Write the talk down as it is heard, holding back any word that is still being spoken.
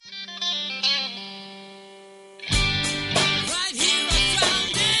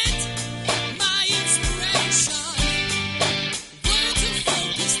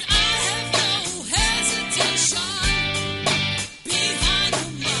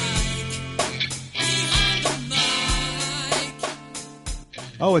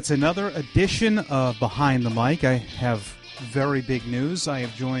Oh, it's another edition of Behind the Mic. I have very big news. I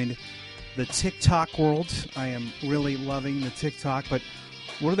have joined the TikTok world. I am really loving the TikTok, but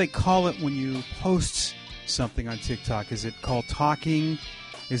what do they call it when you post something on TikTok? Is it called talking?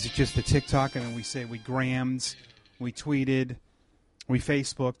 Is it just the TikTok? And then we say we grammed, we tweeted, we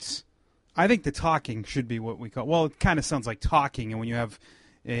Facebooked. I think the talking should be what we call. Well, it kind of sounds like talking, and when you have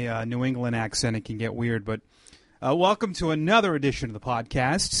a New England accent, it can get weird. But welcome to another edition of the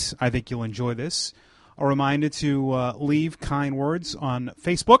podcast. I think you'll enjoy this. A reminder to leave kind words on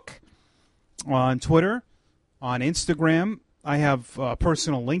Facebook, on Twitter, on Instagram. I have a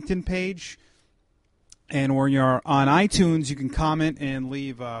personal LinkedIn page. And when you're on iTunes, you can comment and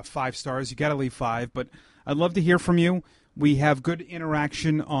leave 5 stars. You got to leave 5, but I'd love to hear from you. We have good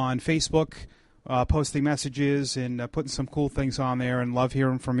interaction on Facebook, posting messages and putting some cool things on there, and love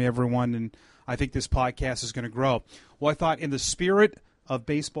hearing from everyone. And I think this podcast is going to grow. Well, I thought in the spirit of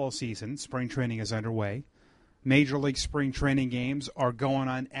baseball season, spring training is underway. Major League spring training games are going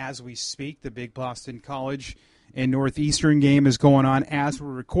on as we speak. The big Boston College and Northeastern game is going on as we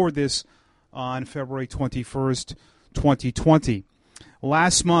record this on February 21st, 2020.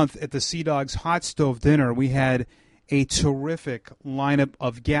 Last month at the Sea Dogs Hot Stove Dinner, we had a terrific lineup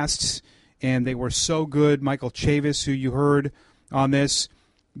of guests, and they were so good. Michael Chavis, who you heard on this.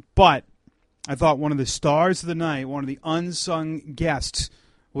 But I thought one of the stars of the night, one of the unsung guests,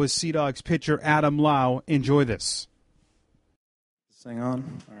 was Sea Dogs pitcher Adam Lau. Enjoy this. Sing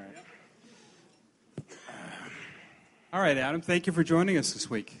on? All right. All right, Adam, thank you for joining us this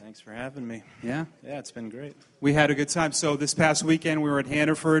week. Thanks for having me. Yeah? Yeah, it's been great. We had a good time. So this past weekend, we were at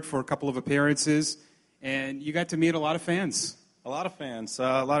Hannaford for a couple of appearances, and you got to meet a lot of fans. A lot of fans,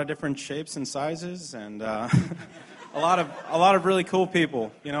 a lot of different shapes and sizes, and a lot of really cool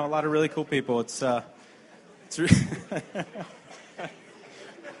people. You know, a lot of really cool people. It's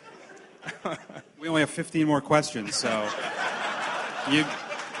We only have 15 more questions, so you.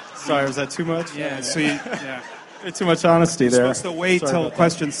 Sorry, was that too much? Yeah. So yeah. Too much honesty there. You're supposed to wait till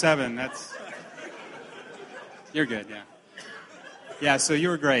question 7. That's. You're good. Yeah. Yeah. So you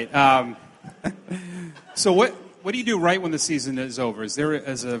were great. So what do you do right when the season is over? Is there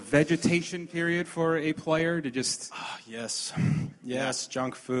a vegetation period for a player to just? Yes.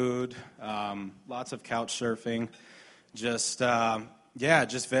 Junk food, lots of couch surfing, just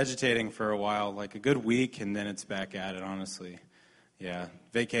vegetating for a while, like a good week, and then it's back at it. Honestly, yeah.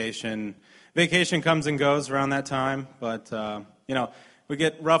 Vacation comes and goes around that time, but we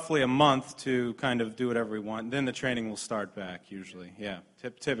get roughly a month to kind of do whatever we want. Then the training will start back usually. Yeah,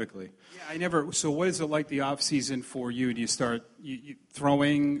 typically. Yeah, So what is it like the off season for you? Do you start you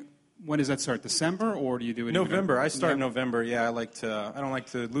throwing? When does that start? December, or do you do it? November. I start in November. Yeah, I don't like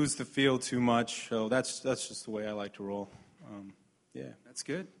to lose the field too much, so that's just the way I like to roll. Yeah, that's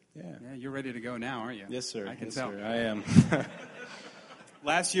good. Yeah, you're ready to go now, aren't you? Yes, sir. I can tell. Sir. I am.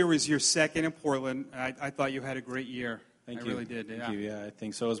 Last year was your second in Portland. I thought you had a great year. Thank you. I really did. Thank you. Yeah, I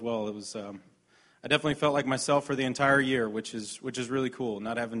think so as well. It was. I definitely felt like myself for the entire year, which is really cool.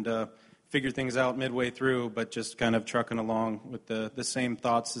 Not having to figure things out midway through, but just kind of trucking along with the same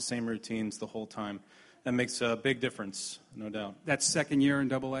thoughts, the same routines the whole time. That makes a big difference, no doubt. That's second year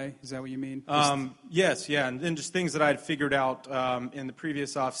in AA? Is that what you mean? Yes, yeah, and then just things that I had figured out in the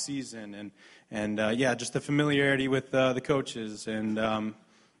previous off season, and just the familiarity with the coaches, and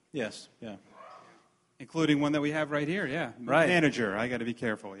yes, yeah. Including one that we have right here, yeah. Right. Manager, I got to be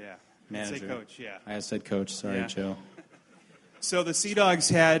careful, yeah. Manager. Say coach, yeah. I said coach, sorry, Joe. So the Sea Dogs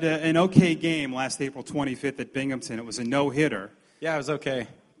had an okay game last April 25th at Binghamton. It was a no-hitter. Yeah, it was okay.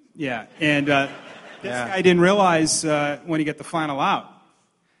 Yeah, and this guy didn't realize when he got the final out.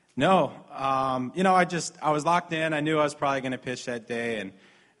 No, I was locked in. I knew I was probably going to pitch that day, and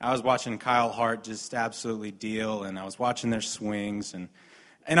I was watching Kyle Hart just absolutely deal, and I was watching their swings, and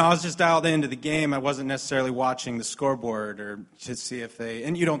I was just dialed into the game. I wasn't necessarily watching the scoreboard or to see if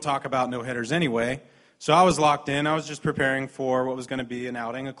and you don't talk about no-hitters anyway. So I was locked in. I was just preparing for what was going to be an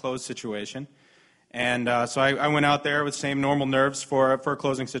outing, a closed situation. And so I went out there with the same normal nerves for a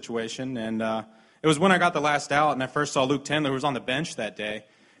closing situation. And it was when I got the last out, and I first saw Luke Tendler, who was on the bench that day.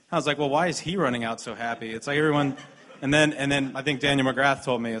 I was like, well, why is he running out so happy? It's like everyone – and then I think Daniel McGrath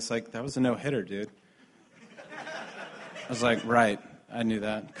told me, it's like, that was a no-hitter, dude. I was like, right. I knew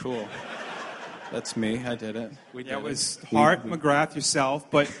that. Cool. That's me. I did it. It was Hart, McGrath, yourself,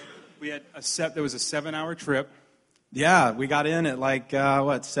 but we had there was a 7-hour trip. Yeah, we got in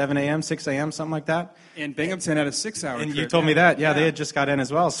at 7 a.m., 6 a.m., something like that. And Binghamton had a 6-hour trip. And you told me that. Yeah, they had just got in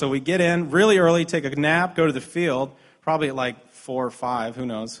as well. So we get in really early, take a nap, go to the field, probably at 4 or 5, who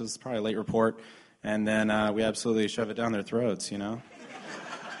knows. It was probably a late report. And then we absolutely shove it down their throats,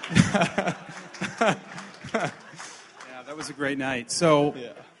 Yeah, that was a great night. So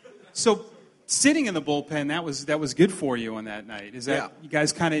sitting in the bullpen, that was good for you on that night. Is that you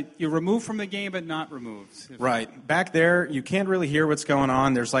guys you're removed from the game but not removed? Right. Back there, you can't really hear what's going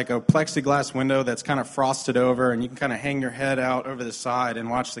on. There's like a plexiglass window that's kind of frosted over, and you can kind of hang your head out over the side and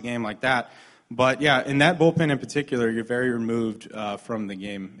watch the game like that. But, yeah, in that bullpen in particular, you're very removed from the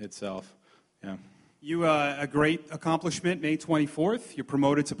game itself. Yeah. You a great accomplishment, May 24th. You're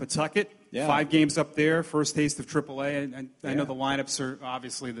promoted to Pawtucket. Yeah. 5 games up there, first taste of AAA. And I know the lineups are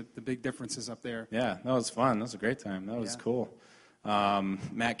obviously the big differences up there. Yeah, that was fun. That was a great time. That was cool.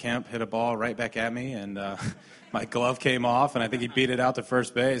 Matt Kemp hit a ball right back at me, and my glove came off, and I think he beat it out to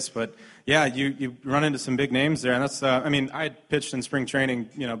first base. But, yeah, you run into some big names there. And that's, I had pitched in spring training,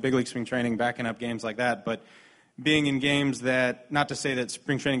 big league spring training, backing up games like that. But being in games that, not to say that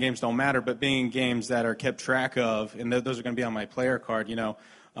spring training games don't matter, but being in games that are kept track of, and those are going to be on my player card,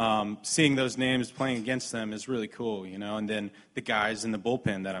 seeing those names, playing against them is really cool, and then the guys in the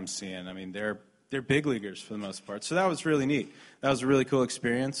bullpen that I'm seeing, they're big leaguers for the most part. So that was really neat. That was a really cool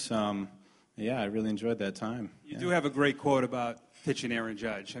experience. I really enjoyed that time. You do have a great quote about pitching Aaron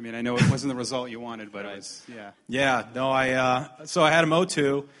Judge. I know it wasn't the result you wanted, but it was, Yeah, no, so I had him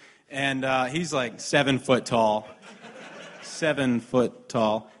 0-2, and he's like 7 foot tall. 7 foot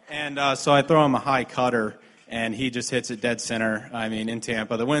tall. And so I throw him a high cutter, and he just hits it dead center, in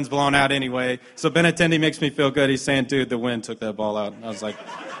Tampa. The wind's blown out anyway. So Benintendi makes me feel good. He's saying, dude, the wind took that ball out. I was like,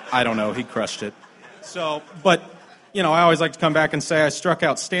 I don't know. He crushed it. So, but, I always like to come back and say I struck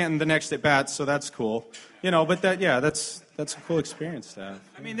out Stanton the next at bat, so that's cool. But that's a cool experience to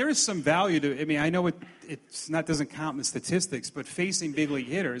have. There is some value to I know doesn't count in the statistics, but facing big league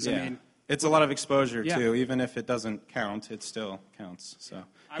hitters, it's a lot of exposure, too. Even if it doesn't count, it still counts. So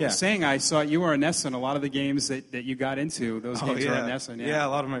I was saying I saw you were a NESN. A lot of the games that you got into, those games were a NESN. Yeah, a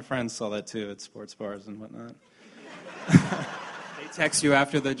lot of my friends saw that, too, at sports bars and whatnot. They text you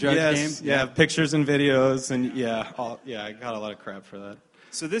after the Judge game? Yeah, pictures and videos, and I got a lot of crap for that.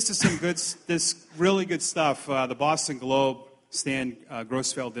 So this is this really good stuff. The Boston Globe, Stan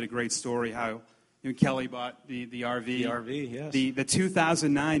Grossfeld did a great story how Kelly bought the RV. The RV, yes. The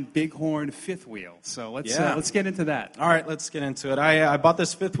 2009 Bighorn fifth wheel. So let's get into that. All right, let's get into it. I bought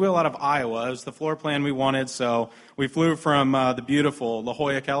this fifth wheel out of Iowa. It was the floor plan we wanted, so we flew from the beautiful La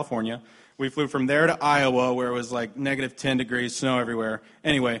Jolla, California. We flew from there to Iowa, where it was like negative 10 degrees, snow everywhere.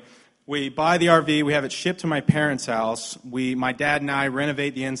 Anyway, we buy the RV. We have it shipped to my parents' house. My dad and I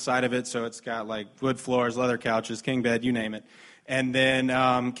renovate the inside of it, so it's got like wood floors, leather couches, king bed, you name it. And then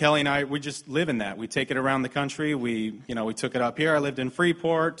Kelly and I, we just live in that. We take it around the country. We took it up here. I lived in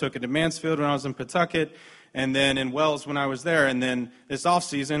Freeport, took it to Mansfield when I was in Pawtucket, and then in Wells when I was there. And then this off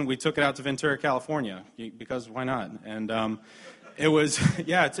season, we took it out to Ventura, California, because why not? And it was,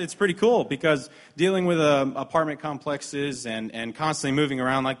 it's pretty cool because dealing with apartment complexes and constantly moving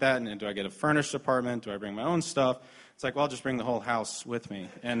around like that, and do I get a furnished apartment? Do I bring my own stuff? It's like, well, I'll just bring the whole house with me.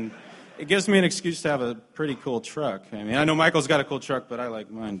 And it gives me an excuse to have a pretty cool truck. I know Michael's got a cool truck, but I like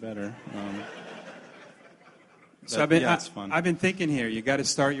mine better. It's fun. I've been thinking here, you got to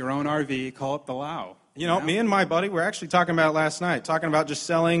start your own RV, call it the Lau. Me and my buddy were actually talking about it last night, talking about just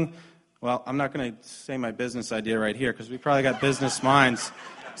selling. Well, I'm not going to say my business idea right here because we probably got business minds.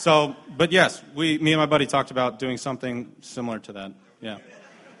 So, but yes, me and my buddy talked about doing something similar to that. Yeah.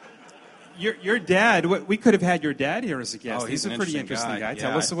 Your dad, we could have had your dad here as a guest. Oh, he's a pretty interesting guy. Yeah,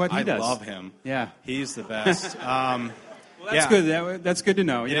 Tell us what he does. I love him. Yeah. He's the best. Well, that's good. That's good to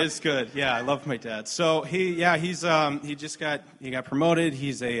know. It is good. Yeah, I love my dad. So he got promoted.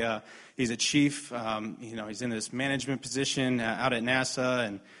 He's a chief. He's in this management position out at NASA,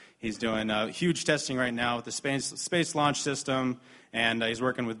 and he's doing huge testing right now with the space launch system, and he's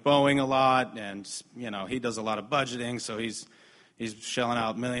working with Boeing a lot, and he does a lot of budgeting, so he's shelling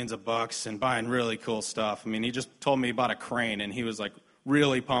out millions of bucks and buying really cool stuff. He just told me about a crane, and he was like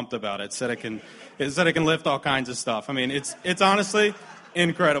really pumped about it. Said it can lift all kinds of stuff. It's honestly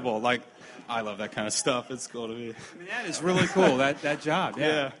incredible. Like, I love that kind of stuff. It's cool to me. That is really cool. That job.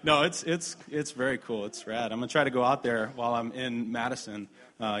 Yeah. No, it's very cool. It's rad. I'm gonna try to go out there while I'm in Madison.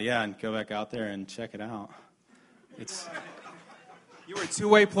 And go back out there and check it out. You were a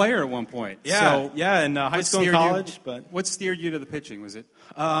two-way player at one point. Yeah, in high school and college. But what steered you to the pitching? Was it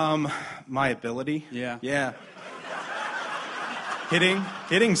my ability? Yeah.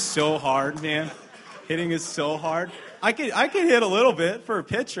 Hitting so hard, man. Hitting is so hard. I could hit a little bit for a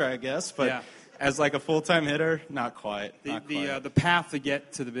pitcher, I guess, but as like a full-time hitter, not quite. The path to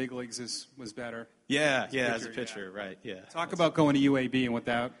get to the big leagues was better. Yeah, as a pitcher, right, yeah. Talk about going to UAB and what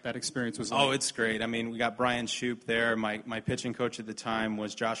that experience was like. Oh, it's great. I mean, we got Brian Shoup there. My pitching coach at the time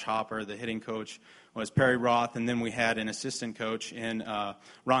was Josh Hopper. The hitting coach was Perry Roth. And then we had an assistant coach in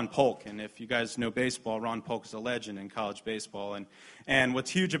Ron Polk. And if you guys know baseball, Ron Polk is a legend in college baseball. And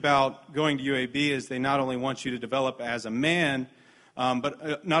what's huge about going to UAB is they not only want you to develop as a man,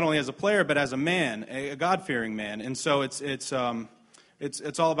 but not only as a player, but as a man, a God-fearing man. And so it's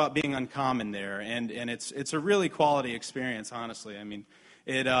all about being uncommon there, and it's a really quality experience, honestly. I mean,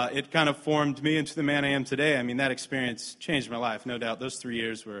 it kind of formed me into the man I am today. I mean, that experience changed my life, no doubt. Those 3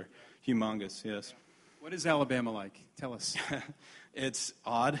 years were humongous, yes. What is Alabama like? Tell us. It's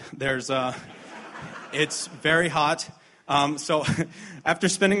odd. It's very hot. So after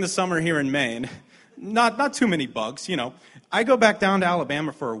spending the summer here in Maine, not too many bugs, you know. I go back down to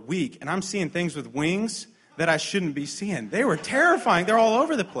Alabama for a week, and I'm seeing things with wings that I shouldn't be seeing. They were terrifying. They're all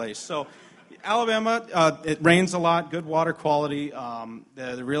over the place. So Alabama, it rains a lot, good water quality.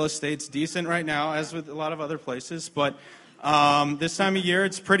 The real estate's decent right now, as with a lot of other places. But this time of year,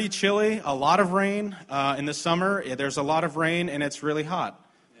 it's pretty chilly, a lot of rain. In the summer, there's a lot of rain, and it's really hot.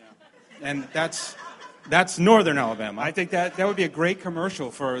 Yeah. And that's northern Alabama. I think that would be a great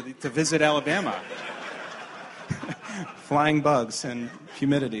commercial to visit Alabama. Flying bugs and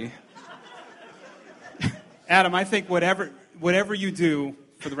humidity. Adam, I think whatever you do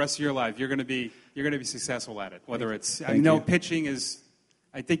for the rest of your life, you're going to be successful at it. Whether it's pitching is,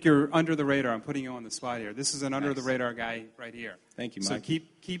 I think you're under the radar. I'm putting you on the spot here. This is an under the radar guy right here. Thank you, Mike. So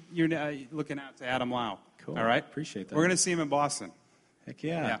keep your looking out to Adam Lau. Cool. All right, appreciate that. We're going to see him in Boston. Heck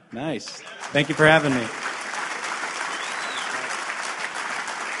yeah. Nice. Thank you for having me.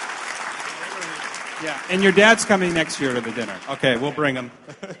 Yeah, and your dad's coming next year to the dinner. Okay, we'll bring him.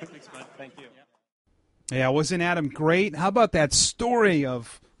 Thanks, bud. Thank you. Yeah, wasn't Adam great? How about that story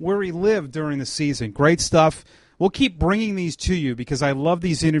of where he lived during the season? Great stuff. We'll keep bringing these to you because I love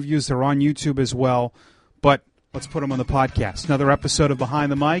these interviews. They're on YouTube as well. But let's put them on the podcast. Another episode of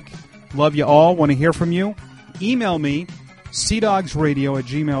Behind the Mic. Love you all. Want to hear from you? Email me,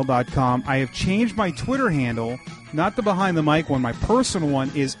 cdogsradio@gmail.com. I have changed my Twitter handle. Not the Behind the Mic one. My personal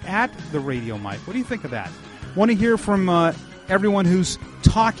one is @TheRadioMic. What do you think of that? Want to hear from everyone who's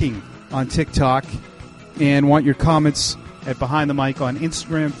talking on TikTok and want your comments at Behind the Mic on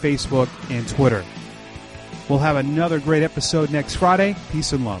Instagram, Facebook, and Twitter. We'll have another great episode next Friday.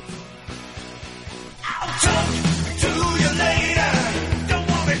 Peace and love.